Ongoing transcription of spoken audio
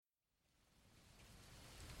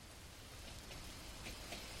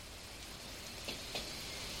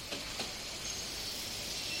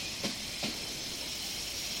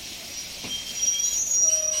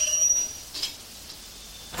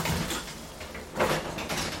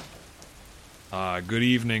Good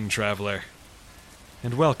evening, traveler,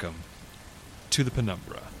 and welcome to the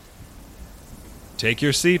penumbra. Take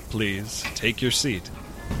your seat, please. Take your seat.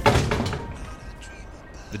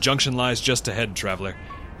 The junction lies just ahead, traveler.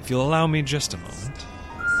 If you'll allow me just a moment.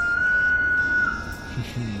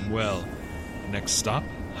 Well, next stop,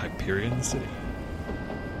 Hyperion City.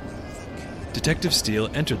 Detective Steele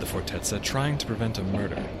entered the Fortezza trying to prevent a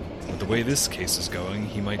murder. But the way this case is going,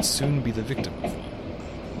 he might soon be the victim of one.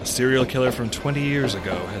 A serial killer from 20 years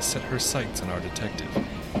ago has set her sights on our detective,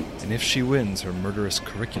 and if she wins, her murderous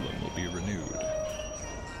curriculum will be renewed.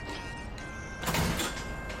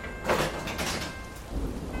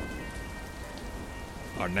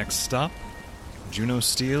 Our next stop, Juno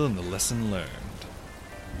Steele and the lesson learned.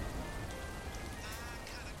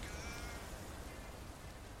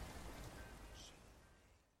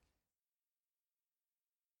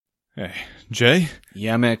 Hey, Jay?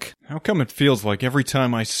 Yeah, Mick. How come it feels like every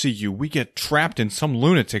time I see you, we get trapped in some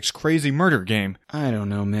lunatic's crazy murder game? I don't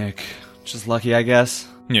know, Mick. Just lucky, I guess.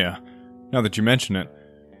 Yeah, now that you mention it.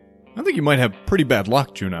 I think you might have pretty bad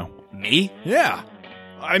luck, Juno. Me? Yeah.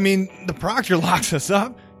 I mean, the proctor locks us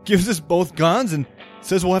up, gives us both guns, and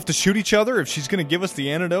says we'll have to shoot each other if she's going to give us the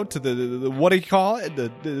antidote to the what do you call it?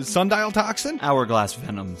 The sundial toxin? Hourglass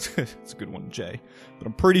venom. It's a good one, Jay. But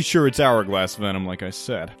I'm pretty sure it's hourglass venom, like I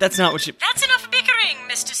said. That's not what you... That's enough bickering,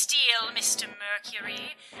 Mr. Steele, Mr.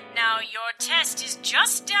 Mercury. Now your test is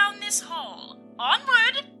just down this hall.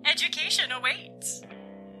 Onward! Education awaits.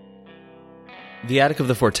 The attic of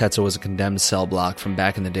the Fortezza was a condemned cell block from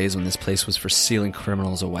back in the days when this place was for sealing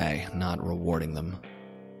criminals away, not rewarding them.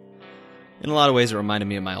 In a lot of ways, it reminded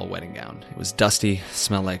me of my old wedding gown. It was dusty,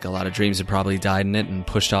 smelled like a lot of dreams had probably died in it, and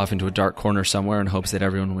pushed off into a dark corner somewhere in hopes that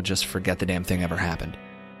everyone would just forget the damn thing ever happened.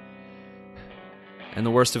 And the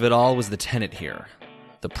worst of it all was the tenant here.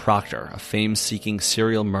 The proctor, a fame-seeking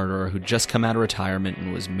serial murderer who'd just come out of retirement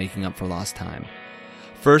and was making up for lost time.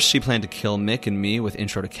 First, she planned to kill Mick and me with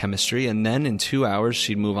Intro to Chemistry, and then in 2 hours,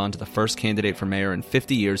 she'd move on to the first candidate for mayor in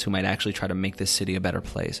 50 years who might actually try to make this city a better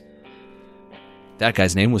place. That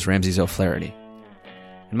guy's name was Ramses O'Flaherty.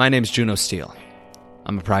 And my name's Juno Steele.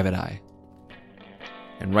 I'm a private eye.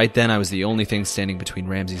 And right then I was the only thing standing between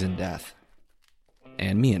Ramses and death.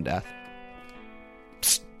 And me and death.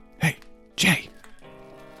 Psst. Hey, Jay.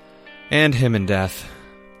 And him and death.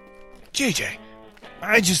 JJ,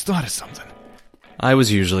 I just thought of something. I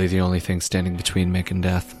was usually the only thing standing between Mick and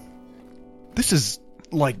death. This is,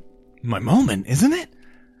 like, my moment, isn't it?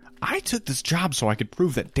 I took this job so I could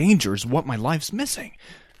prove that danger is what my life's missing.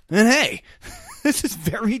 And hey, this is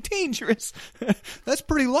very dangerous. That's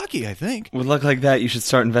pretty lucky, I think. With luck like that, you should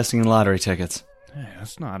start investing in lottery tickets. Hey,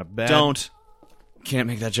 that's not a bad... Don't. Can't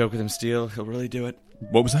make that joke with him, Steele. He'll really do it.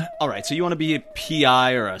 What was that? Alright, so you want to be a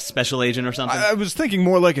PI or a special agent or something? I was thinking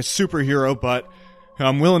more like a superhero, but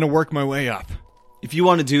I'm willing to work my way up. If you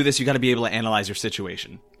want to do this, you got to be able to analyze your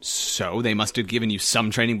situation. So, they must have given you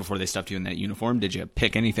some training before they stuffed you in that uniform. Did you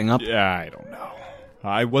pick anything up? Yeah, I don't know.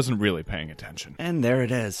 I wasn't really paying attention. And there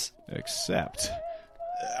it is. Except...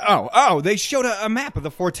 Oh, they showed a map of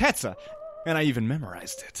the Fortezza, and I even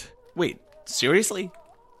memorized it. Wait, seriously?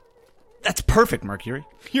 That's perfect, Mercury.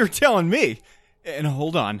 You're telling me. And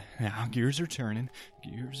hold on. Now, gears are turning.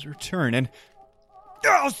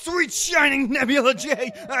 Oh, sweet shining Nebula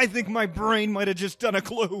J! I think my brain might have just done a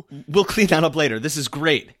clue. We'll clean that up later. This is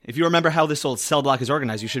great. If you remember how this old cell block is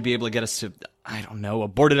organized, you should be able to get us to, I don't know, a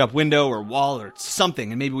boarded up window or wall or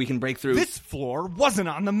something, and maybe we can break through. This floor wasn't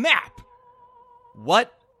on the map.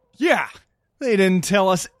 What? Yeah. They didn't tell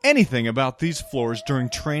us anything about these floors during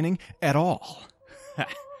training at all.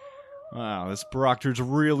 Wow, this proctor's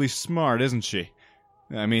really smart, isn't she?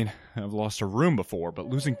 I mean, I've lost a room before, but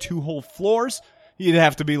losing 2 whole floors? You'd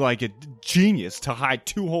have to be like a genius to hide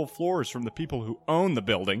 2 whole floors from the people who own the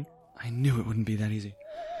building. I knew it wouldn't be that easy.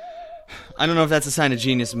 I don't know if that's a sign of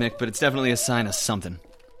genius, Mick, but it's definitely a sign of something.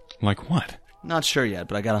 Like what? Not sure yet,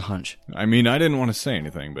 but I got a hunch. I mean, I didn't want to say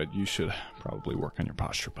anything, but you should probably work on your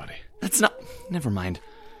posture, buddy. That's not... Never mind.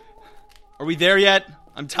 Are we there yet?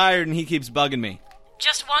 I'm tired and he keeps bugging me.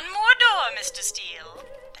 Just one more door, Mr. Steele.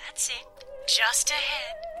 That's it. Just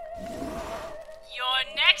ahead.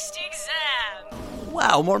 Your next exam.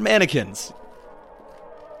 Wow, more mannequins.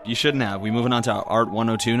 You shouldn't have. We moving on to Art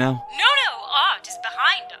 102 now? No, art is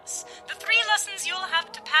behind us. The 3 lessons you'll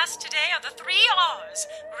have to pass today are the 3 R's.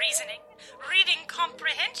 Reasoning, reading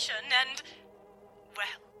comprehension, and...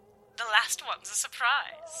 well, the last one's a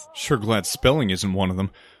surprise. Sure glad spelling isn't one of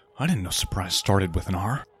them. I didn't know surprise started with an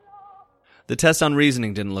R. The test on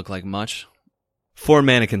reasoning didn't look like much. 4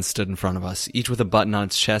 mannequins stood in front of us, each with a button on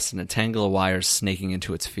its chest and a tangle of wires snaking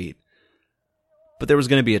into its feet. But there was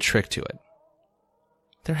going to be a trick to it.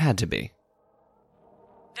 There had to be.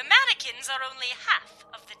 The mannequins are only half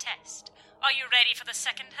of the test. Are you ready for the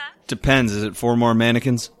second half? Depends. Is it 4 more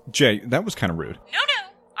mannequins? Jay, that was kind of rude. No,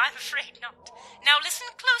 I'm afraid not. Now listen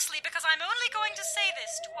closely because I'm only going to say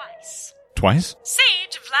this twice. Twice?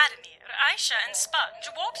 Sage, Vladimir, Aisha, and Sponge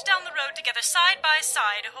walked down the road together side by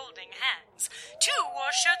side holding hands. 2 wore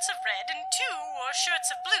shirts of red and 2 wore shirts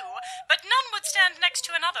of blue, but none would stand next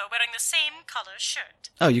to another wearing the same color shirt.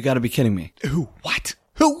 Oh, you gotta be kidding me. Who? What?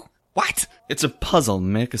 Who? What? It's a puzzle,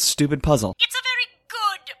 Mick. A stupid puzzle. It's a very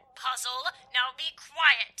good puzzle. Now be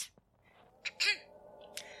quiet.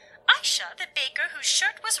 Aisha, the baker whose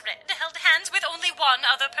shirt was red, held hands with only one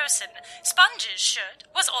other person. Sponge's shirt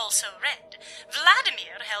was also red.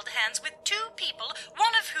 Vladimir held hands with 2 people,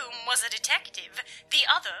 one of whom was a detective. The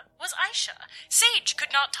other was Aisha. Sage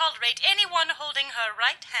could not tolerate anyone holding her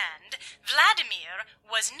right hand. Vladimir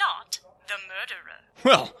was not the murderer.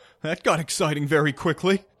 Well, that got exciting very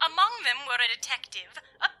quickly. Among them were a detective,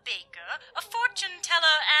 a baker, a fortune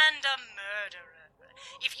teller, and a murderer.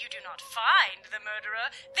 If you do not find the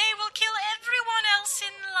murderer, they will kill everyone else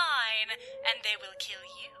in line, and they will kill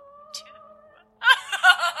you, too.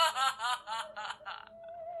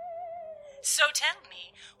 So tell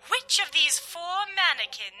me, which of these 4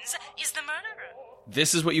 mannequins is the murderer?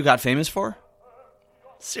 This is what you got famous for?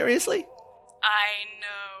 Seriously? I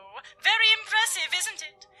know. Very impressive, isn't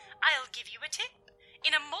it? I'll give you a tip.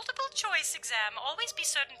 In a multiple-choice exam, always be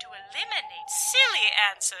certain to eliminate silly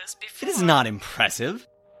answers before... It is not impressive.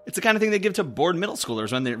 It's the kind of thing they give to bored middle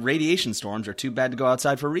schoolers when the radiation storms are too bad to go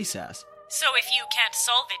outside for recess. So if you can't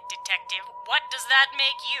solve it, detective, what does that make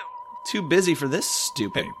you? Too busy for this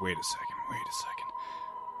stupid... Hey, wait a second.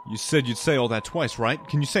 You said you'd say all that twice, right?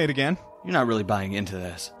 Can you say it again? You're not really buying into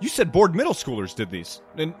this. You said bored middle schoolers did these.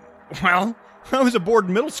 And, well, I was a bored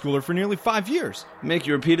middle schooler for nearly 5 years. Mick,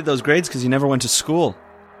 you repeated those grades because you never went to school.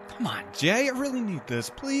 Come on, Jay, I really need this,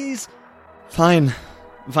 please. Fine,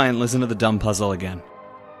 listen to the dumb puzzle again.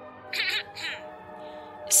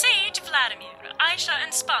 Sage, Vladimir, Aisha,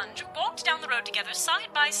 and Sponge walked down the road together side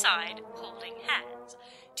by side, holding hands.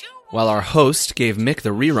 While our host gave Mick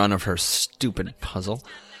the rerun of her stupid puzzle,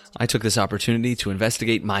 I took this opportunity to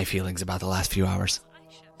investigate my feelings about the last few hours.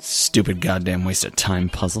 Stupid goddamn waste of time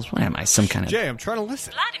puzzles. Why am I some kind of... Jay, I'm trying to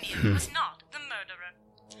listen. Vladimir was not the murderer.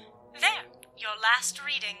 There, your last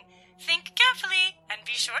reading. Think carefully, and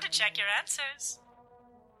be sure to check your answers.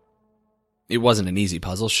 It wasn't an easy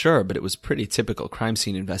puzzle, sure, but it was pretty typical crime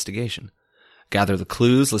scene investigation. Gather the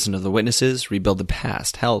clues, listen to the witnesses, rebuild the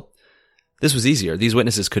past. Hell, this was easier. These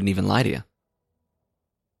witnesses couldn't even lie to you.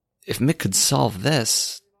 If Mick could solve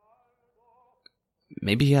this...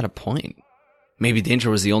 maybe he had a point. Maybe danger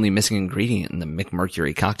was the only missing ingredient in the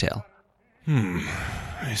McMercury cocktail.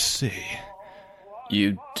 I see.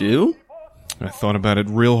 You do? I thought about it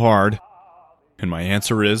real hard, and my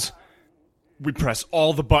answer is... we press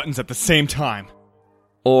all the buttons at the same time.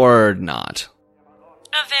 Or not.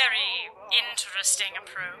 A very interesting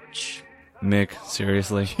approach. Mick,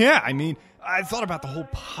 seriously? Yeah, I mean, I thought about the whole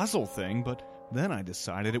puzzle thing, but then I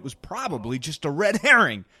decided it was probably just a red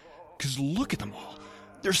herring. Because look at them all.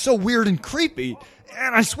 They're so weird and creepy.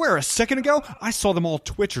 And I swear, a second ago, I saw them all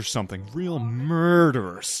twitch or something. Real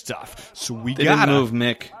murderer stuff. So we They gotta... didn't move,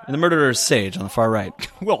 Mick. And the murderer is Sage on the far right.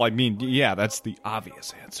 Well, I mean, yeah, that's the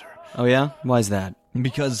obvious answer. Oh yeah? Why's that?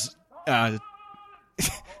 Because, I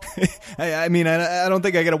mean, I don't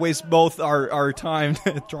think I gotta waste both our time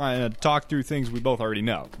trying to talk through things we both already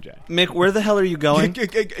know, Jay. Mick, where the hell are you going?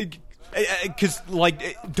 Because,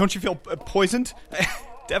 like, don't you feel poisoned?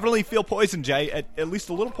 Definitely feel poisoned, Jay. At least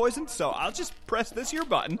a little poisoned, so I'll just press this here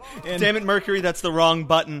button, and... Damn it, Mercury, that's the wrong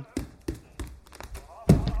button.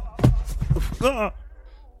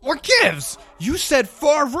 What gives? You said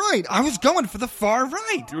far right. I was going for the far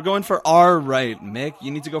right. You were going for our right, Mick.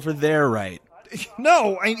 You need to go for their right.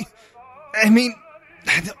 No, I mean,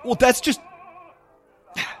 well, that's just...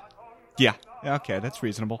 Yeah, okay, that's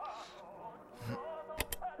reasonable.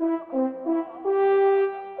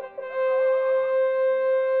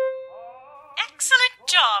 Excellent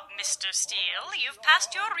job, Mr. Steele. You've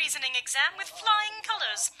passed your reasoning exam with flying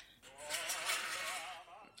colors.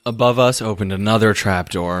 Above us opened another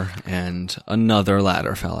trapdoor, and another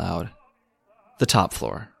ladder fell out. The top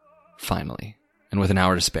floor, finally, and with an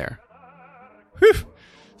hour to spare. Whew.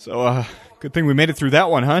 So, good thing we made it through that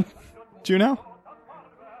one, huh, Juno?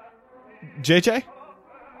 JJ?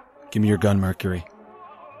 Give me your gun, Mercury.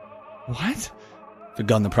 What? The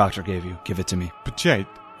gun the proctor gave you. Give it to me. But Jay,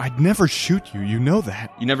 I'd never shoot you. You know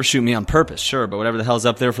that. You never shoot me on purpose, sure, but whatever the hell's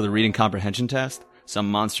up there for the reading comprehension test, some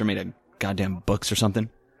monster made of goddamn books or something,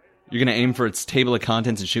 you're gonna aim for its table of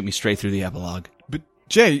contents and shoot me straight through the epilogue. But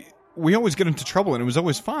Jay, we always get into trouble and it was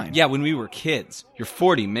always fine. Yeah, when we were kids. You're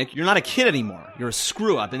 40, Mick. You're not a kid anymore. You're a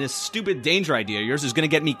screw-up, and this stupid danger idea of yours is going to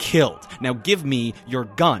get me killed. Now give me your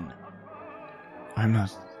gun. I'm a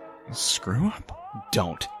screw-up?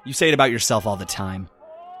 Don't. You say it about yourself all the time.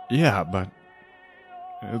 Yeah, but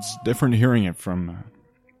it's different hearing it from...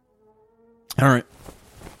 Alright,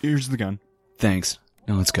 here's the gun. Thanks.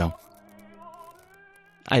 Now let's go.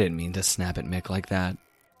 I didn't mean to snap at Mick like that.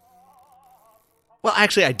 Well,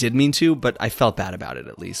 actually, I did mean to, but I felt bad about it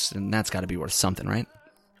at least, and that's got to be worth something, right?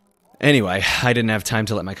 Anyway, I didn't have time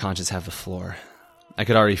to let my conscience have the floor. I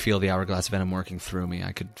could already feel the hourglass venom working through me.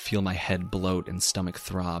 I could feel my head bloat and stomach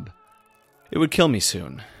throb. It would kill me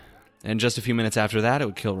soon, and just a few minutes after that, it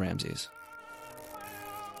would kill Ramses.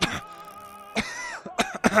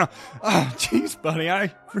 Oh, jeez, buddy,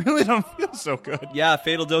 I really don't feel so good. Yeah, a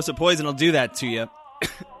fatal dose of poison will do that to you.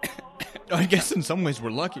 I guess in some ways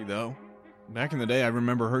we're lucky, though. Back in the day, I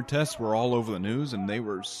remember her tests were all over the news, and they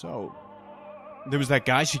were so... There was that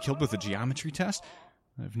guy she killed with a geometry test.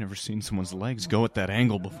 I've never seen someone's legs go at that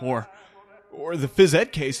angle before. Or the phys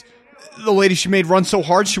ed case. The lady she made run so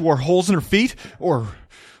hard she wore holes in her feet. Or,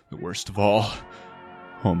 the worst of all,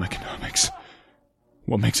 home economics.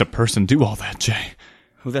 What makes a person do all that, Jay?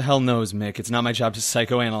 Who the hell knows, Mick? It's not my job to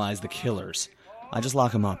psychoanalyze the killers. I just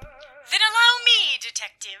lock them up. Then allow me,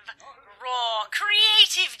 detective. Raw,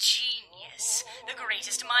 creative genius. The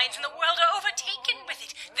greatest minds in the world are overtaken with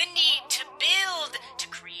it. The need to build, to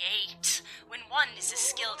create. When one is as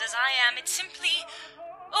skilled as I am, it simply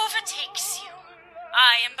overtakes you.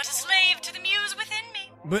 I am but a slave to the muse within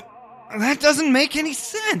me. But that doesn't make any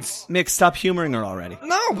sense. Mick, stop humoring her already.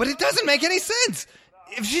 No, but it doesn't make any sense.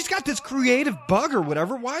 If she's got this creative bug or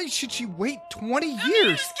whatever, why should she wait 20 years? The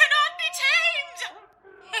muse cannot be tamed!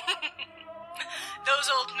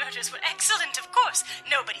 Those old murders were excellent, of course.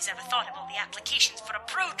 Nobody's ever thought of all the applications for a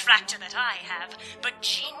protractor that I have. But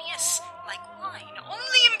genius, like wine,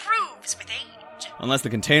 only improves with age. Unless the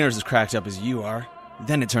container's as cracked up as you are.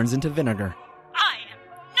 Then it turns into vinegar. I am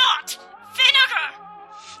not vinegar!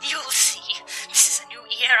 You'll see. This is a new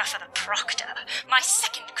era for the proctor. My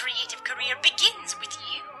second creative career begins with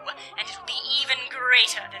you, and it'll be even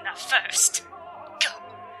greater than the first. Go.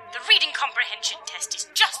 The reading comprehension test is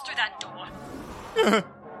just through that door.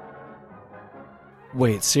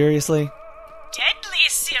 Wait, seriously? Deadly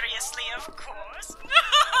seriously, of course.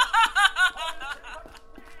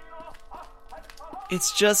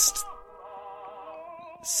 It's just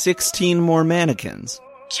 16 more mannequins.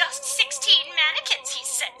 Just 16 mannequins, he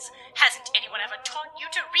says. Hasn't anyone ever taught you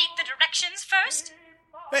to read the directions first?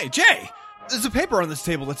 Hey, Jay! There's a paper on this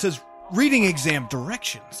table that says reading exam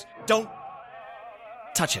directions. Don't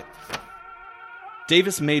touch it.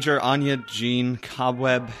 Davis Major, Anya, Jean,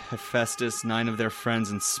 Cobweb, Hephaestus, 9 of their friends,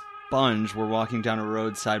 and Sponge were walking down a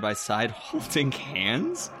road side by side holding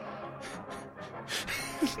hands?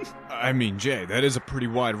 I mean, Jay, that is a pretty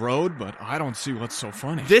wide road, but I don't see what's so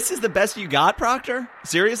funny. This is the best you got, Proctor?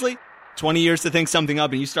 Seriously? 20 years to think something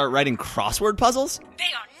up and you start writing crossword puzzles? They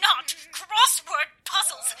are not crossword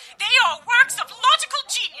puzzles. They are works of logical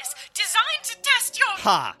genius designed to test your...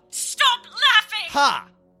 Ha! Stop laughing! Ha!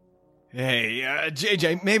 Hey,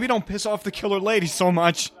 JJ, maybe don't piss off the killer lady so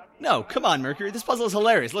much. No, come on, Mercury. This puzzle is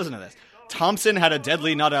hilarious. Listen to this. Thompson had a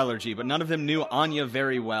deadly nut allergy, but none of them knew Anya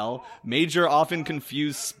very well. Major often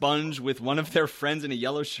confused Sponge with one of their friends in a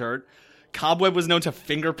yellow shirt. Cobweb was known to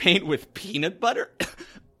finger paint with peanut butter.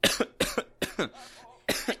 The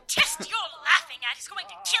test you're laughing at is going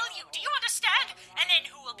to kill you. Do you understand? And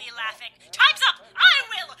then who will be laughing? Time's up. I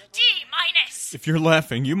will. D-. If you're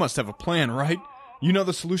laughing, you must have a plan, right? You know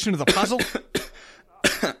the solution to the puzzle?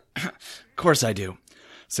 Of course I do.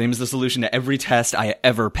 Same as the solution to every test I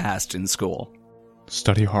ever passed in school.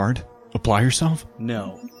 Study hard? Apply yourself?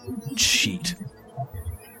 No. Cheat.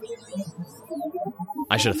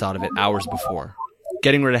 I should have thought of it hours before.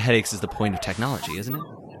 Getting rid of headaches is the point of technology, isn't it?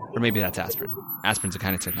 Or maybe that's aspirin. Aspirin's a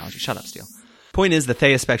kind of technology. Shut up, Steele. Point is, the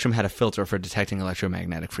Theia spectrum had a filter for detecting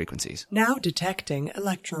electromagnetic frequencies. Now detecting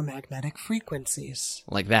electromagnetic frequencies.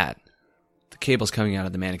 Like that. The cables coming out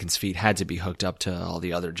of the mannequin's feet had to be hooked up to all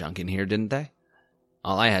the other junk in here, didn't they?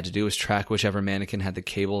 All I had to do was track whichever mannequin had the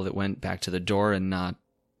cable that went back to the door and not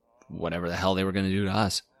whatever the hell they were going to do to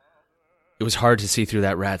us. It was hard to see through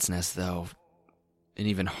that rat's nest, though. And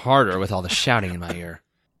even harder with all the shouting in my ear.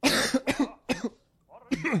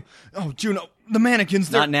 Oh, Juno, the mannequins,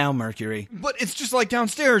 they're... Not now, Mercury. But it's just like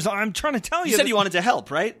downstairs. I'm trying to tell you. You said you wanted to help,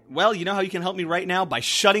 right? Well, you know how you can help me right now? By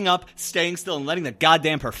shutting up, staying still, and letting the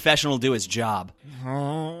goddamn professional do his job.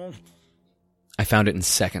 Oh. I found it in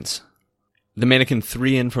seconds. The mannequin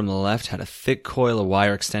 3 in from the left had a thick coil of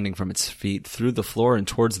wire extending from its feet through the floor and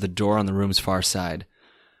towards the door on the room's far side.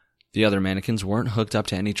 The other mannequins weren't hooked up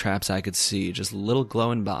to any traps I could see, just little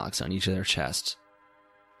glowing box on each of their chests.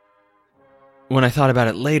 When I thought about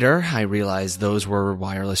it later, I realized those were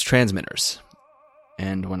wireless transmitters.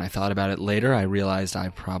 And when I thought about it later, I realized I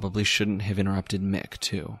probably shouldn't have interrupted Mick,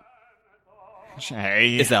 too.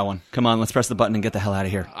 Jay. It's that one. Come on, let's press the button and get the hell out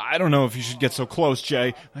of here. I don't know if you should get so close,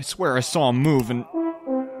 Jay. I swear I saw him move and...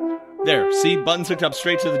 There, see? Button's hooked up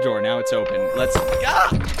straight to the door. Now it's open. Let's... Ah!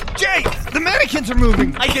 Jay! The mannequins are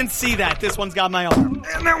moving! I can see that. This one's got my arm.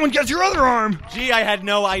 And that one gets your other arm! Gee, I had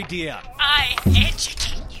no idea. I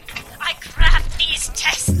educate you. I craft these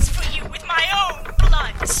tests for you with my own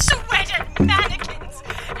blood, sweat, and mannequins.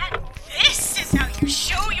 And this is how you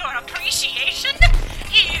show your appreciation?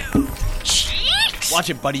 You cheat! Watch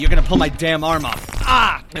it, buddy. You're gonna pull my damn arm off.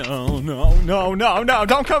 Ah! No,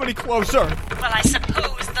 don't come any closer! Well, I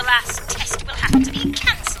suppose the last test will have to be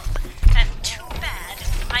cancelled. And too bad.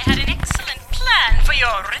 I had an excellent plan for your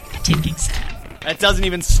arithmetic exam. That doesn't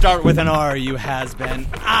even start with an R, you has-been.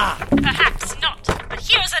 Ah! Perhaps not, but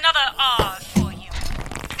here's another R for you.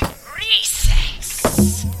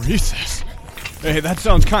 Recess. Recess? Hey, that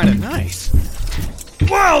sounds kind of nice.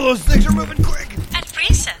 Wow, those things are moving quick! At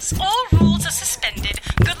recess, all rules are suspended.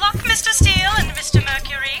 Good luck, Mr. Steele and Mr.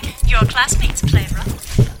 Mercury. Your classmates play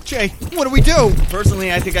rough. Jay, what do we do?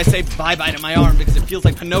 Personally, I think I say bye-bye to my arm because it feels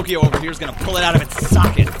like Pinocchio over here is gonna pull it out of its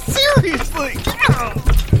socket. Seriously? Ow.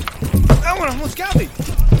 That one almost got me.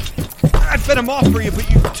 I fed him off for you, but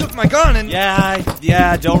you took my gun and...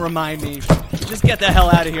 Yeah, don't remind me. Just get the hell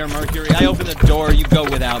out of here, Mercury. I open the door, you go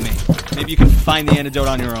without me. Maybe you can find the antidote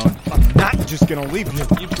on your own. I'm not just gonna leave you.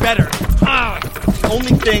 You better. The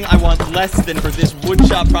only thing I want less than for this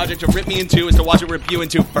woodshop project to rip me in two is to watch it rip you in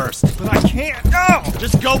two first. But I can't. No!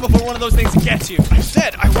 Just go before one of those things gets you. I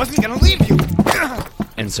said I wasn't gonna leave you.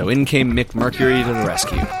 And so in came Mick Mercury to the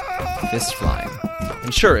rescue. Fists flying.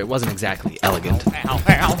 And sure, it wasn't exactly elegant, Ow,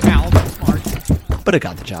 that's smart. but it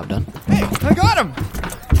got the job done. Hey, I got him!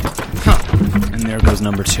 And there goes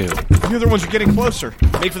number 2. The other ones are getting closer.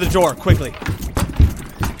 Make for the door, quickly.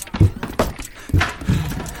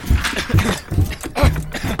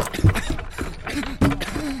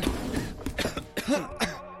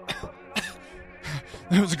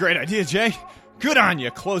 That was a great idea, Jay. Good on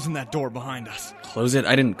you, closing that door behind us. Close it?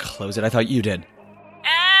 I didn't close it. I thought you did.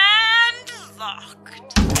 And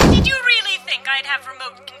locked. Did you really think I'd have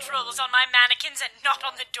remote controls on my mannequins and not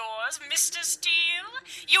on the doors, Mr. Steele?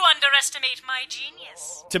 You underestimate my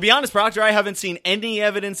genius. To be honest, Proctor, I haven't seen any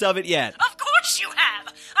evidence of it yet. Of course you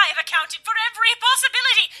have. I have accounted for every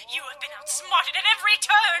possibility. You have been outsmarted at every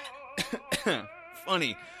turn.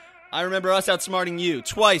 Funny. I remember us outsmarting you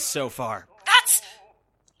twice so far.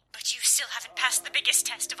 But you still haven't passed the biggest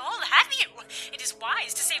test of all, have you? It is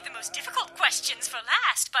wise to save the most difficult questions for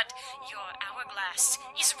last, but your hourglass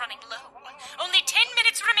is running low. Only 10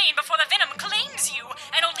 minutes remain before the venom claims you,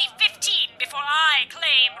 and only 15 before I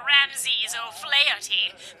claim Ramses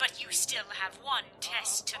O'Flaherty. But you still have one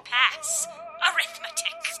test to pass.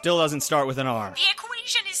 Arithmetic. Still doesn't start with an R. The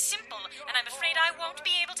equation is simple, and I'm afraid I won't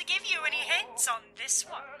be able to give you any hints on this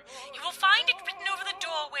one. You will find it written over the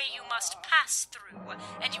doorway you must pass through,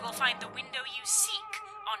 and you will find the window you seek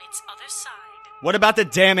on its other side. What about the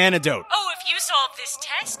damn antidote? Oh, if you solve this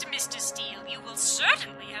test, Mr. Steele, you will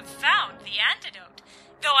certainly have found the antidote.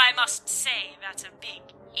 Though I must say that's a big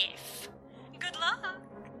if. Good luck.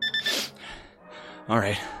 All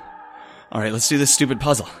right, let's do this stupid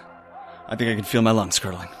puzzle. I think I can feel my lungs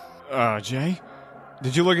curdling. Jay?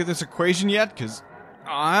 Did you look at this equation yet? Because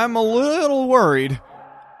I'm a little worried.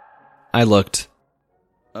 I looked.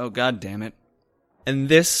 Oh, god damn it. And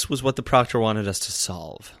this was what the proctor wanted us to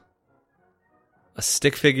solve. A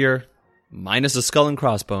stick figure minus a skull and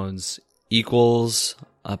crossbones equals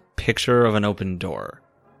a picture of an open door.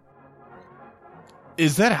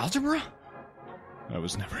 Is that algebra? I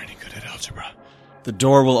was never any good at algebra. The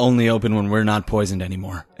door will only open when we're not poisoned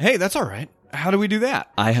anymore. Hey, that's all right. How do we do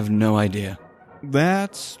that? I have no idea.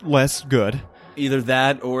 That's less good. Either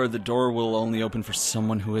that or the door will only open for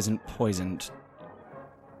someone who isn't poisoned.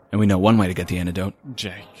 And we know one way to get the antidote.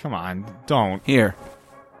 Jay, come on, don't. Here.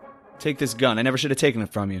 Take this gun. I never should have taken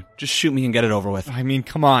it from you. Just shoot me and get it over with. I mean,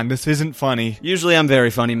 come on, this isn't funny. Usually I'm very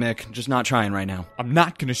funny, Mick. Just not trying right now. I'm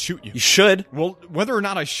not gonna shoot you. You should. Well, whether or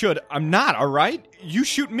not I should, I'm not, all right? You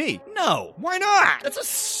shoot me. No. Why not? That's a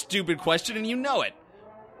stupid question, and you know it.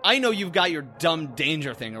 I know you've got your dumb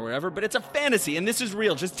danger thing or whatever, but it's a fantasy, and this is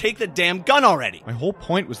real. Just take the damn gun already. My whole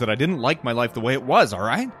point was that I didn't like my life the way it was, all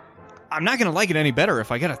right? I'm not gonna like it any better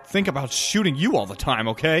if I gotta think about shooting you all the time,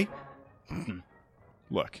 okay?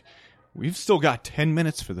 Look, we've still got 10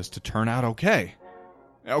 minutes for this to turn out okay.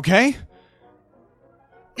 Okay?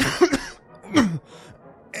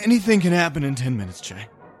 Anything can happen in 10 minutes, Jay.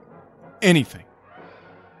 Anything.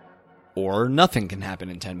 Or nothing can happen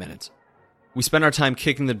in 10 minutes. We spent our time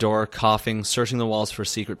kicking the door, coughing, searching the walls for a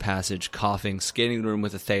secret passage, coughing, scanning the room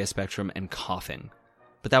with a Thea spectrum, and coughing.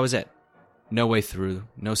 But that was it. No way through,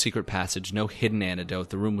 no secret passage, no hidden antidote.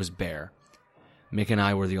 The room was bare. Mick and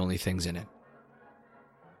I were the only things in it.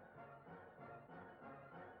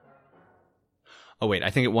 Oh wait, I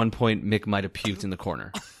think at one point Mick might have puked in the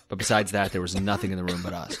corner. But besides that, there was nothing in the room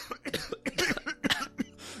but us.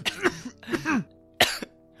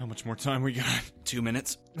 How much more time we got? 2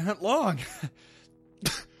 minutes. Not long.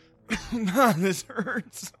 God, this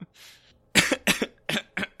hurts.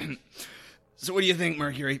 So what do you think,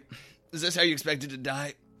 Mercury? Is this how you expected to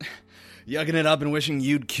die? Yucking it up and wishing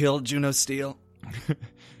you'd killed Juno Steele?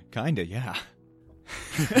 Kinda, yeah.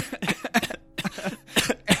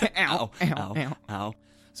 Ow.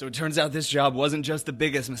 So it turns out this job wasn't just the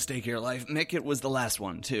biggest mistake of your life, Mick, it was the last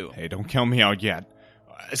one, too. Hey, don't count me out yet.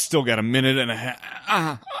 I still got a minute and a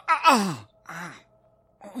half.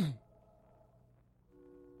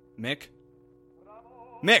 Mick?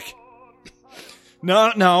 Mick!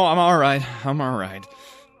 No, I'm alright. I'm alright.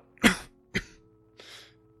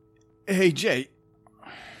 Hey, Jay.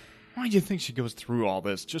 Why do you think she goes through all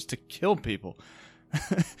this just to kill people?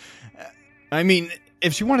 I mean,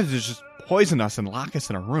 if she wanted to just poison us and lock us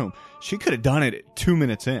in a room, she could have done it 2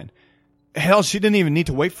 minutes in. Hell, she didn't even need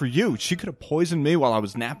to wait for you. She could have poisoned me while I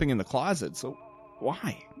was napping in the closet. So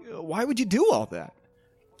why? Why would you do all that?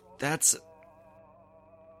 That's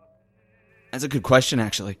a good question,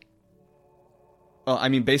 actually. Well, I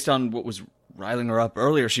mean, based on what was riling her up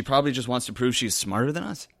earlier, she probably just wants to prove she's smarter than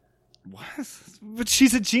us. What? But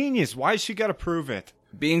she's a genius. Why has she got to prove it?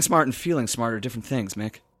 Being smart and feeling smart are different things,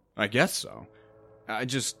 Mick. I guess so. I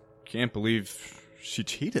just can't believe she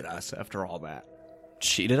cheated us after all that.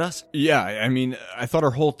 Cheated us? Yeah, I mean, I thought her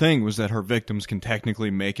whole thing was that her victims can technically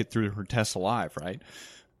make it through her tests alive, right?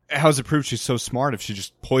 How's it prove she's so smart if she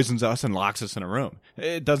just poisons us and locks us in a room?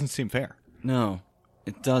 It doesn't seem fair. No,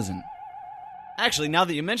 it doesn't. Actually, now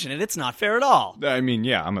that you mention it, it's not fair at all. I mean,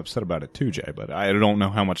 yeah, I'm upset about it too, Jay, but I don't know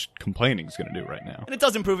how much complaining's going to do right now. And it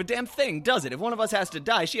doesn't prove a damn thing, does it? If one of us has to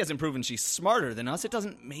die, she hasn't proven she's smarter than us. It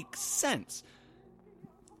doesn't make sense.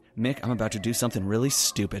 Mick, I'm about to do something really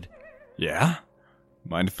stupid. Yeah?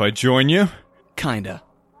 Mind if I join you? Kinda.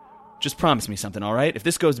 Just promise me something, all right? If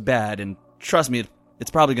this goes bad, and trust me, it's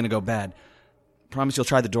probably going to go bad, promise you'll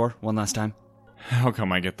try the door one last time? How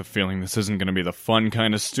come I get the feeling this isn't going to be the fun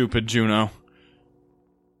kind of stupid, Juno?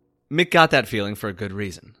 Mick got that feeling for a good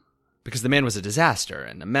reason. Because the man was a disaster,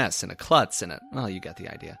 and a mess, and a klutz, and well, you get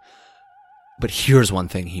the idea. But here's one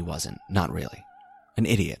thing he wasn't. Not really. An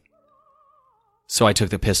idiot. So I took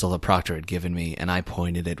the pistol the proctor had given me, and I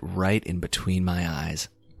pointed it right in between my eyes.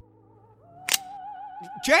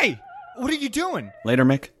 Jay! What are you doing? Later,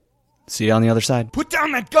 Mick. See you on the other side. Put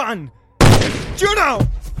down that gun! Juno!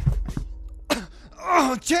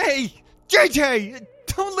 Oh, Jay! JJ!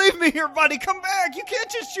 Don't leave me here, buddy! Come back! You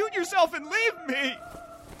can't just shoot yourself and leave me!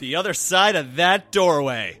 The other side of that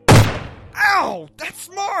doorway. Ow! That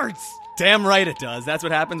smarts! Damn right it does. That's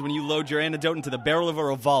what happens when you load your antidote into the barrel of a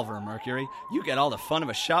revolver, Mercury. You get all the fun of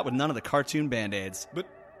a shot with none of the cartoon band-aids. But,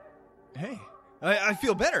 hey, I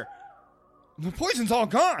feel better. The poison's all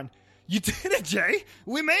gone. You did it, Jay.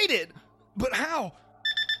 We made it. But how?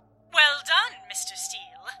 Well done, Mr. Steele.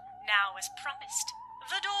 Now, as promised,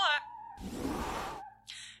 the door.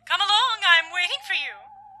 Come along, I'm waiting for you.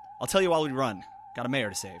 I'll tell you while we run. Got a mayor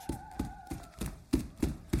to save.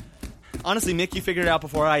 Honestly, Mick, you figured it out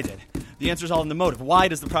before I did. The answer's all in the motive. Why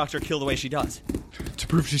does the proctor kill the way she does? To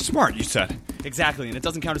prove she's smart, you said. Exactly, and it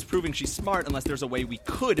doesn't count as proving she's smart unless there's a way we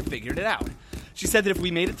could have figured it out. She said that if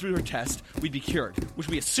we made it through her test, we'd be cured, which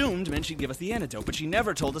we assumed meant she'd give us the antidote, but she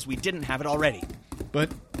never told us we didn't have it already.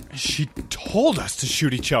 But she told us to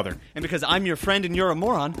shoot each other. And because I'm your friend and you're a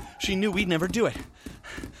moron, she knew we'd never do it.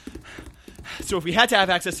 So if we had to have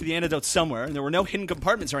access to the antidote somewhere, and there were no hidden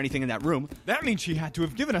compartments or anything in that room... That means she had to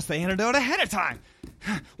have given us the antidote ahead of time.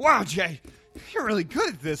 Wow, Jay. You're really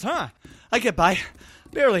good at this, huh? I get by.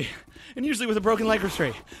 Barely. And usually with a broken leg or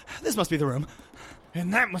three. This must be the room.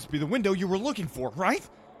 And that must be the window you were looking for, right?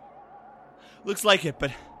 Looks like it,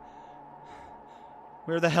 but...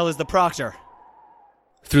 where the hell is the proctor?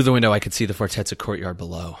 Through the window, I could see the Fortezza courtyard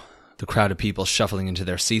below. The crowd of people shuffling into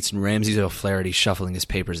their seats, and Ramses O'Flaherty shuffling his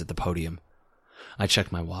papers at the podium. I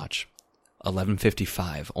checked my watch.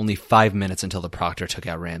 11:55, only 5 minutes until the proctor took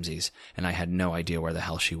out Ramses, and I had no idea where the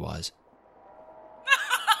hell she was.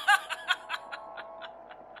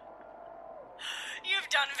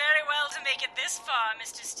 done very well to make it this far,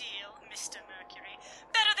 Mr. Steele, Mr. Mercury.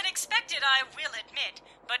 Better than expected, I will admit,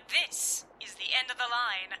 but this is the end of the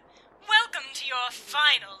line. Welcome to your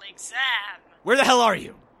final exam. Where the hell are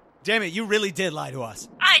you? Damn it, you really did lie to us.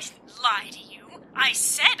 I didn't lie to you. I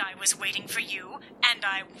said I was waiting for you, and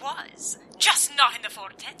I was. Just not in the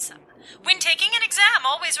Fortezza. When taking an exam,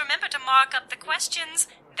 always remember to mark up the questions.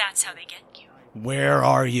 That's how they get you. Where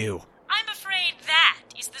are you? I'm afraid that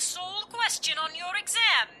is the sole question on your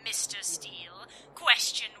exam, Mr. Steele.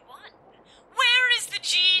 Question 1. Where is the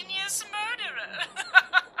genius murderer?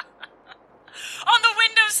 On the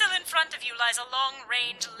windowsill in front of you lies a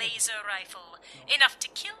long-range laser rifle. Enough to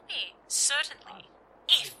kill me, certainly.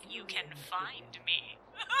 If you can find me.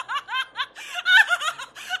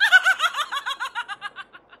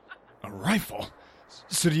 A rifle?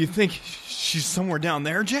 So do you think she's somewhere down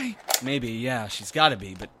there, Jay? Maybe, yeah, she's gotta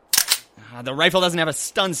be, but the rifle doesn't have a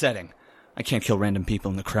stun setting. I can't kill random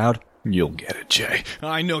people in the crowd. You'll get it, Jay.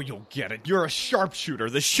 I know you'll get it. You're a sharpshooter,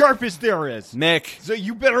 the sharpest there is. Mick. So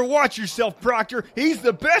you better watch yourself, Proctor. He's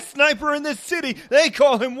the best sniper in this city. They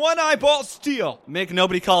call him One Eyeball Steel. Mick,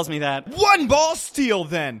 nobody calls me that. One Ball Steel,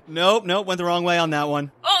 then. Nope, went the wrong way on that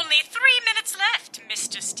one. Only 3 minutes left,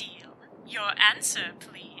 Mr. Steele. Your answer,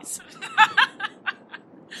 please.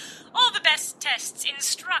 All the best tests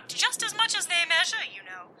instruct just as much as they measure, you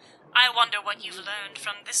know. I wonder what you've learned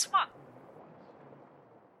from this one.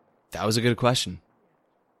 That was a good question.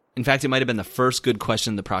 In fact, it might have been the first good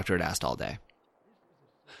question the proctor had asked all day.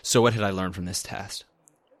 So what had I learned from this test?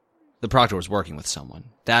 The proctor was working with someone.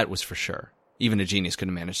 That was for sure. Even a genius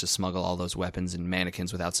couldn't manage to smuggle all those weapons and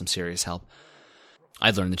mannequins without some serious help.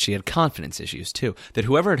 I'd learned that she had confidence issues, too. That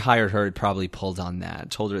whoever had hired her had probably pulled on that,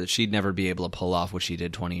 told her that she'd never be able to pull off what she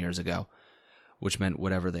did 20 years ago. Which meant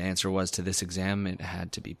whatever the answer was to this exam, it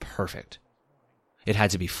had to be perfect. It had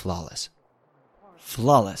to be flawless.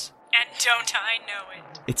 Flawless. And don't I know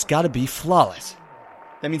it? It's gotta be flawless.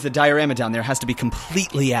 That means the diorama down there has to be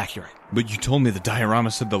completely accurate. But you told me the diorama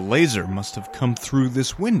said the laser must have come through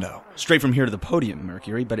this window. Straight from here to the podium,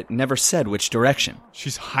 Mercury, but it never said which direction.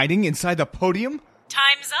 She's hiding inside the podium?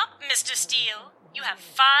 Time's up, Mr. Steele. You have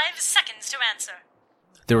 5 seconds to answer.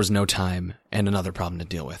 There was no time and another problem to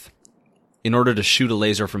deal with. In order to shoot a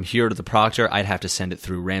laser from here to the proctor, I'd have to send it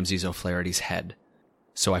through Ramses O'Flaherty's head.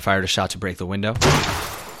 So I fired a shot to break the window,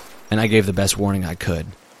 and I gave the best warning I could.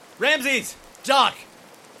 Ramses! Doc!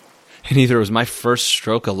 And either it was my first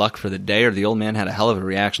stroke of luck for the day, or the old man had a hell of a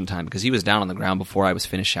reaction time, because he was down on the ground before I was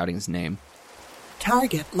finished shouting his name.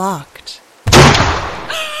 Target locked.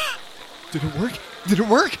 Did it work? Did it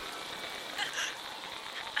work?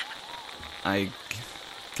 I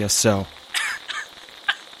guess so.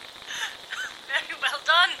 Very well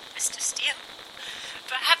done, Mr. Steele.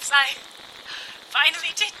 Perhaps I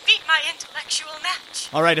finally did beat my intellectual match.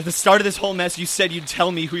 All right, at the start of this whole mess, you said you'd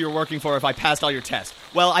tell me who you're working for if I passed all your tests.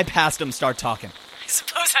 Well, I passed them. Start talking. I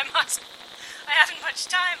suppose I must. I haven't much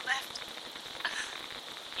time left.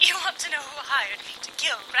 You want to know who hired me to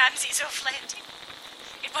kill Ramses O'Flaherty?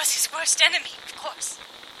 It was his worst enemy, of course.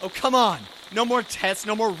 Oh, come on. No more tests,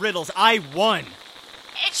 no more riddles. I won.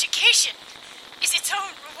 Education is its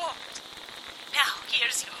own reward. Now,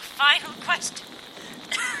 here's your final question.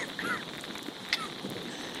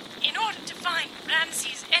 In order to find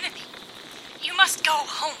Ramses' enemy, you must go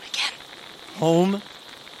home again. Home?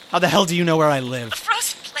 How the hell do you know where I A live?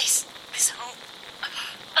 frozen place, this home.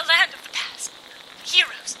 A land of the past, of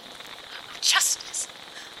heroes, of justice.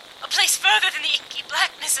 A place further than the inky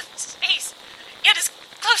blackness of space, yet as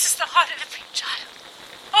close as the heart of every child.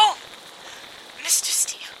 Home, Mr.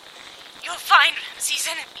 Steele. You'll find Ramses'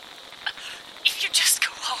 enemy. If you just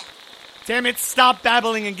go home. Damn it, stop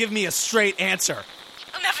babbling and give me a straight answer.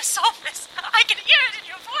 You'll never solve this. I can hear it in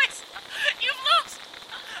your voice. You've lost.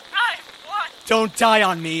 I've won. Don't die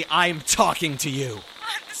on me. I'm talking to you.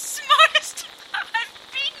 I'm the smartest. I've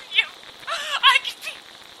beaten you. I can beat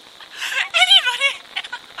anybody.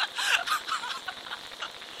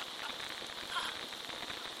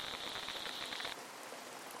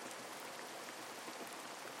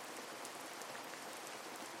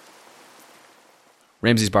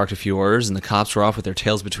 Ramses barked a few orders, and the cops were off with their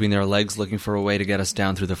tails between their legs looking for a way to get us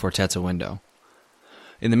down through the Fortezza window.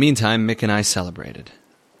 In the meantime, Mick and I celebrated.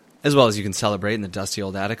 As well as you can celebrate in the dusty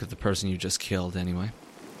old attic of the person you just killed, anyway.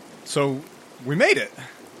 So, we made it.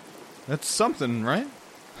 That's something, right?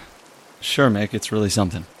 Sure, Mick, it's really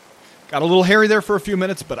something. Got a little hairy there for a few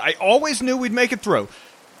minutes, but I always knew we'd make it through.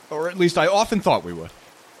 Or at least I often thought we would.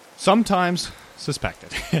 Sometimes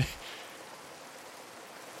suspected.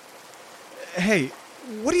 Hey,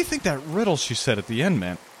 what do you think that riddle she said at the end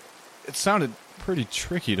meant? It sounded pretty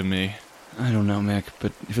tricky to me. I don't know, Mick,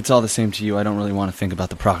 but if it's all the same to you, I don't really want to think about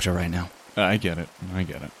the proctor right now. I get it.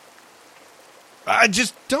 I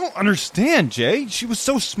just don't understand, Jay. She was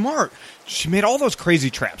so smart. She made all those crazy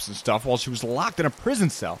traps and stuff while she was locked in a prison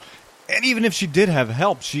cell. And even if she did have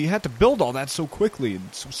help, she had to build all that so quickly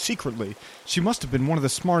and so secretly. She must have been one of the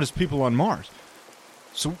smartest people on Mars.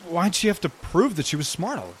 So why'd she have to prove that she was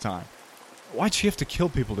smart all the time? Why'd she have to kill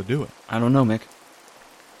people to do it? I don't know, Mick.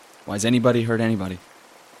 Why's anybody hurt anybody?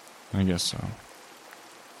 I guess so.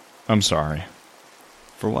 I'm sorry.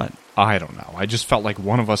 For what? I don't know. I just felt like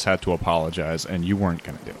one of us had to apologize, and you weren't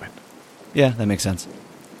going to do it. Yeah, that makes sense.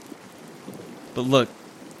 But look,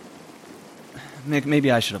 Mick,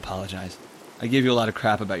 maybe I should apologize. I gave you a lot of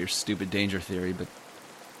crap about your stupid danger theory, but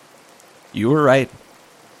you were right.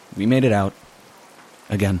 We made it out.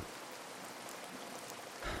 Again.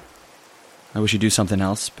 I wish you'd do something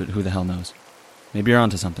else, but who the hell knows? Maybe you're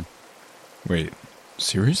onto something. Wait,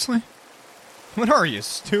 seriously? What are you,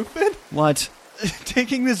 stupid? What?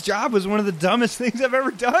 Taking this job was one of the dumbest things I've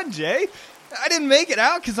ever done, Jay. I didn't make it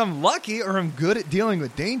out because I'm lucky or I'm good at dealing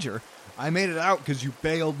with danger. I made it out because you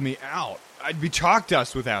bailed me out. I'd be chalk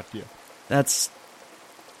dust without you. That's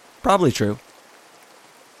probably true.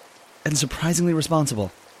 And surprisingly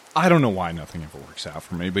responsible. I don't know why nothing ever works out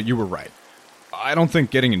for me, but you were right. I don't think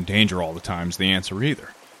getting in danger all the time is the answer either.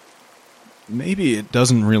 Maybe it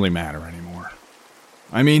doesn't really matter anymore.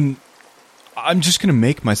 I mean, I'm just going to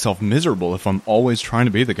make myself miserable if I'm always trying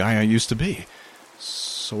to be the guy I used to be.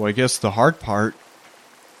 So I guess the hard part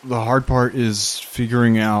is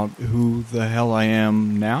figuring out who the hell I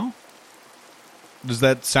am now? Does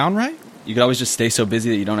that sound right? You could always just stay so busy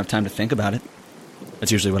that you don't have time to think about it.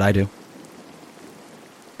 That's usually what I do.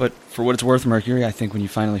 But for what it's worth, Mercury, I think when you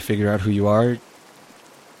finally figure out who you are,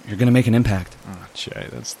 you're going to make an impact. Oh, Jay,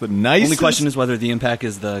 that's the nicest... Only question is whether the impact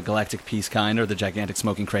is the galactic peace kind or the gigantic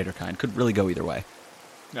smoking crater kind. Could really go either way.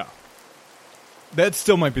 No. That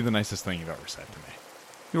still might be the nicest thing you've ever said to me.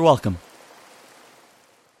 You're welcome.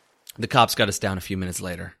 The cops got us down a few minutes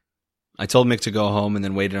later. I told Mick to go home and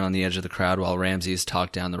then waited on the edge of the crowd while Ramses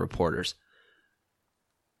talked down the reporters.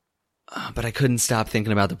 But I couldn't stop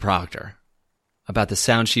thinking about the proctor. About the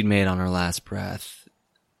sound she'd made on her last breath.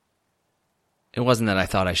 It wasn't that I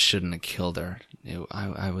thought I shouldn't have killed her.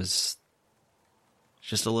 I was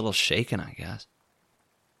just a little shaken, I guess.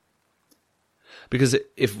 Because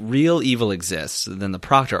if real evil exists, then the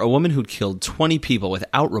proctor, a woman who'd killed 20 people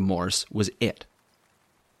without remorse, was it.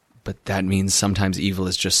 But that means sometimes evil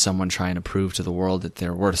is just someone trying to prove to the world that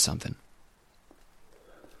they're worth something.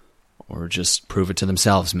 Or just prove it to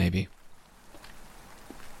themselves, maybe.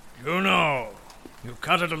 Juno, you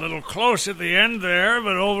cut it a little close at the end there,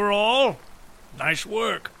 but overall, nice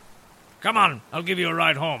work. Come on, I'll give you a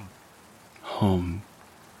ride home. Home.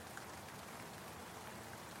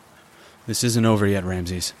 This isn't over yet,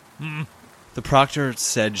 Ramses. The proctor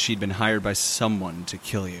said she'd been hired by someone to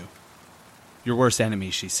kill you. Your worst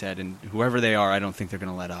enemy, she said, and whoever they are, I don't think they're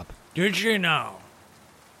going to let up. Did she now?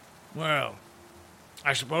 Well,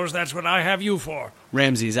 I suppose that's what I have you for.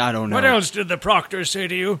 Ramses, I don't know. What else did the proctor say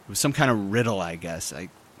to you? It was some kind of riddle, I guess. I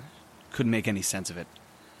couldn't make any sense of it.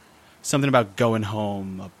 Something about going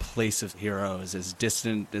home, a place of heroes, as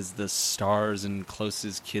distant as the stars and close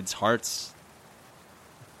as kids' hearts.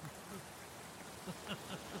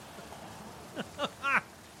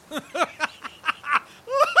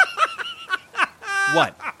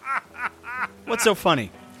 What? What's so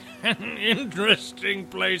funny? An interesting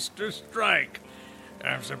place to strike.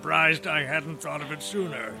 I'm surprised I hadn't thought of it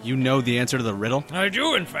sooner. You know the answer to the riddle? I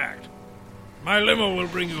do, in fact. My limo will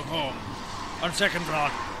bring you home. On second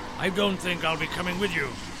thought, I don't think I'll be coming with you.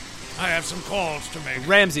 I have some calls to make.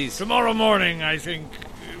 Ramses. Tomorrow morning, I think...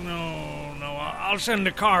 No, I'll send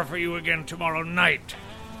a car for you again tomorrow night.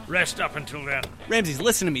 Rest up until then. Ramses,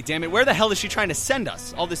 listen to me, damn it. Where the hell is she trying to send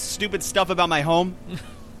us? All this stupid stuff about my home?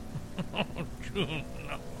 Oh, Juno.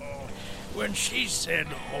 When she said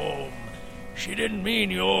home, she didn't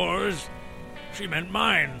mean yours. She meant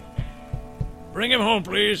mine. Bring him home,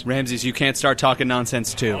 please. Ramses, you can't start talking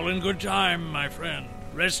nonsense, too. All in good time, my friend.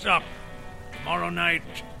 Rest up. Tomorrow night,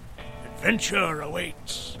 adventure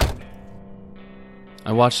awaits.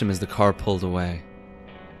 I watched him as the car pulled away.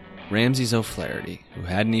 Ramses O'Flaherty, who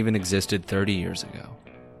hadn't even existed 30 years ago,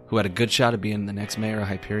 who had a good shot at being the next mayor of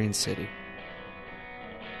Hyperion City.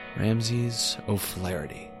 Ramses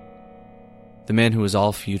O'Flaherty. The man who was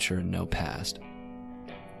all future and no past.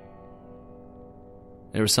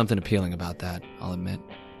 There was something appealing about that, I'll admit.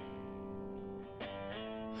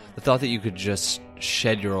 The thought that you could just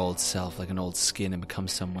shed your old self like an old skin and become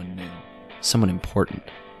someone new. Someone important.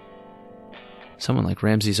 Someone like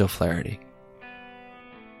Ramses O'Flaherty.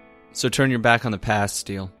 So turn your back on the past,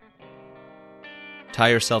 Steele. Tie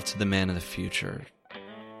yourself to the man of the future,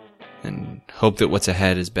 and hope that what's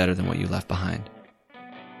ahead is better than what you left behind.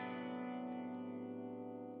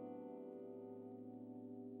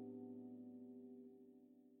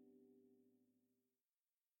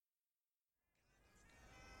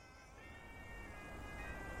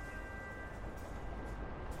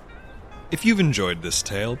 If you've enjoyed this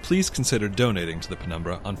tale, please consider donating to the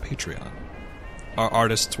Penumbra on Patreon. Our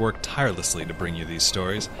artists work tirelessly to bring you these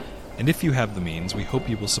stories, and if you have the means, we hope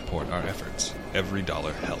you will support our efforts. Every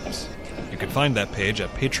dollar helps. You can find that page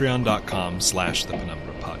at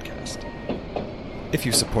patreon.com/thpenumbrapodcast. If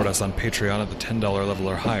you support us on Patreon at the $10 level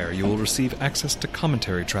or higher, you will receive access to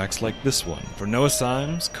commentary tracks like this one for Noah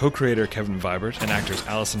Symes, co-creator Kevin Vibert, and actors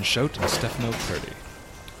Allison Schote and Stefano Purdy.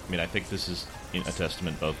 I mean, I think this is a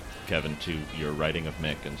testament, both, Kevin, to your writing of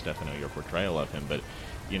Mick, and Stefano, your portrayal of him. But,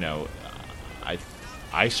 you know,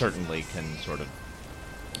 I certainly can sort of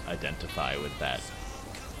identify with that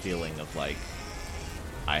feeling of, like,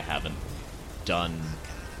 I haven't done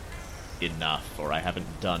enough, or I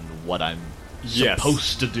haven't done what I'm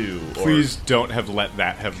supposed to do. Or... Please don't have let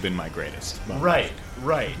that have been my greatest moment.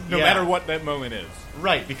 Right. No matter what that moment is.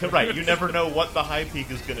 Right, because you never know what the high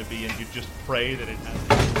peak is going to be, and you just pray that it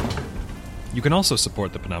happens. You can also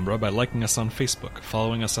support the Penumbra by liking us on Facebook,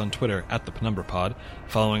 following us on Twitter at the Penumbra Pod,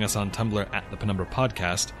 following us on Tumblr at the Penumbra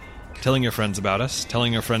Podcast, telling your friends about us,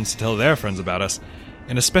 telling your friends to tell their friends about us,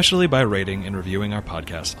 and especially by rating and reviewing our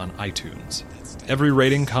podcast on iTunes. Every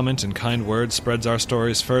rating, comment, and kind word spreads our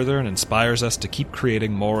stories further and inspires us to keep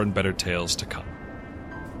creating more and better tales to come.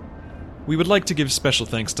 We would like to give special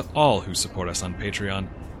thanks to all who support us on Patreon,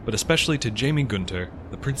 but especially to Jamie Gunter,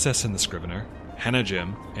 the Princess and the Scrivener, Hannah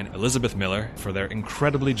Jim, and Elizabeth Miller for their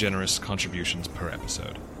incredibly generous contributions per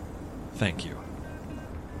episode. Thank you.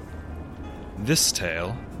 This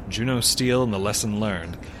tale, Juno Steele and the Lesson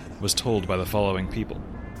Learned, was told by the following people: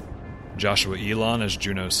 Joshua Elon as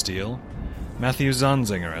Juno Steele, Matthew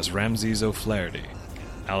Zonzinger as Ramses O'Flaherty,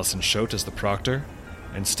 Allison Schote as the Proctor,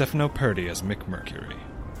 and Stefano Purdy as Mick Mercury.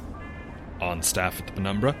 On staff at the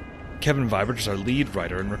Penumbra, Kevin Vibert is our lead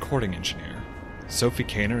writer and recording engineer. Sophie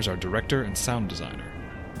Kaner is our director and sound designer.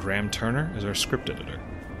 Graham Turner is our script editor.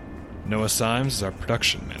 Noah Symes is our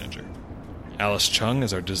production manager. Alice Chung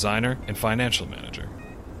is our designer and financial manager.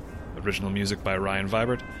 Original music by Ryan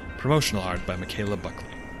Vibert, promotional art by Michaela Buckley.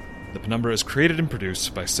 The Penumbra is created and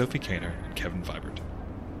produced by Sophie Kaner and Kevin Vibert.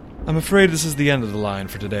 I'm afraid this is the end of the line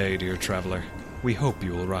for today, dear traveler. We hope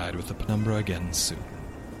you will ride with the Penumbra again soon.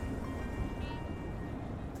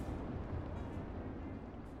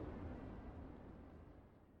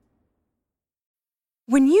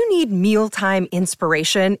 When you need mealtime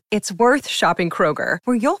inspiration, it's worth shopping Kroger,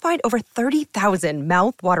 where you'll find over 30,000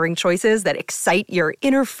 mouth-watering choices that excite your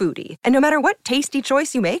inner foodie. And no matter what tasty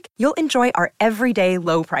choice you make, you'll enjoy our everyday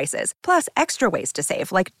low prices, plus extra ways to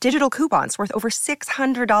save, like digital coupons worth over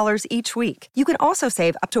 $600 each week. You can also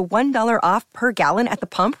save up to $1 off per gallon at the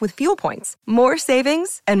pump with fuel points. More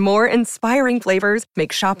savings and more inspiring flavors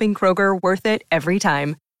make shopping Kroger worth it every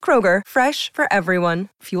time. Kroger, fresh for everyone.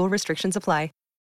 Fuel restrictions apply.